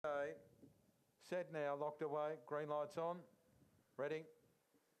Set now, locked away, green lights on. Ready.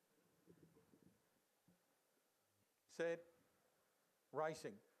 Set.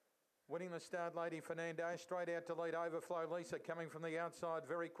 Racing. Winning the start, Lady Fernando, straight out to lead Overflow Lisa, coming from the outside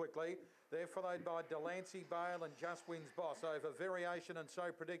very quickly. They're followed by Delancey Bale and Just Wins Boss over Variation and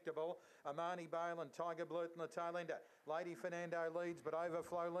So Predictable. Amani Bale and Tiger Blurt in the tail ender. Lady Fernando leads, but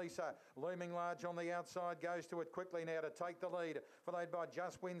Overflow Lisa, looming large on the outside, goes to it quickly now to take the lead. Followed by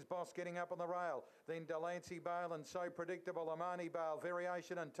Just Wins Boss getting up on the rail. Then Delancey Bale and So Predictable. Amani Bale,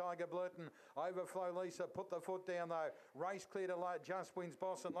 Variation and Tiger Blurton. Overflow Lisa put the foot down though. Race clear to Just Wins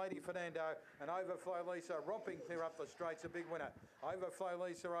Boss and Lady Fernando. And Overflow Lisa romping clear up the straights, a big winner. Overflow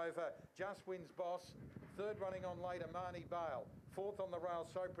Lisa over Just Wins Boss. Third running on later, Marnie Bale. Fourth on the rail,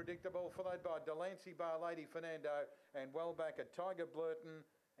 So Predictable, followed by Delancey Bale, Lady Fernando, and well back at Tiger Blurton,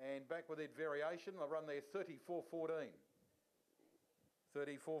 and back with it Variation. They'll run there 34.14.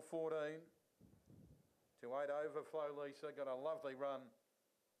 34.14 to 8 Overflow Lisa. Got a lovely run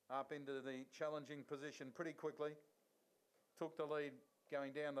up into the challenging position pretty quickly. Took the lead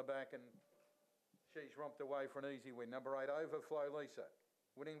going down the back, and she's romped away for an easy win. Number 8, Overflow Lisa,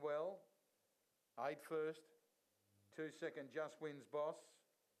 winning well. 8 first, 2 second, Just Wins Boss.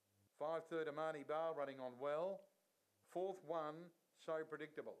 5 third, Amani Bale running on well. 4th 1, So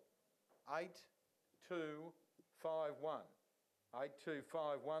Predictable. 8, 2, 5, 1. 8, 2,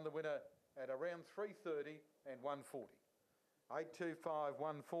 5, 1. The winner at around 3:30 and 1:40. 8, 2, 5,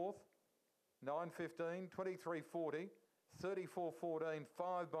 1 fourth. 9:15, 23:40. 34.14,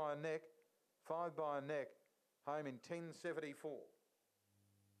 5 by a neck, home in 10.74.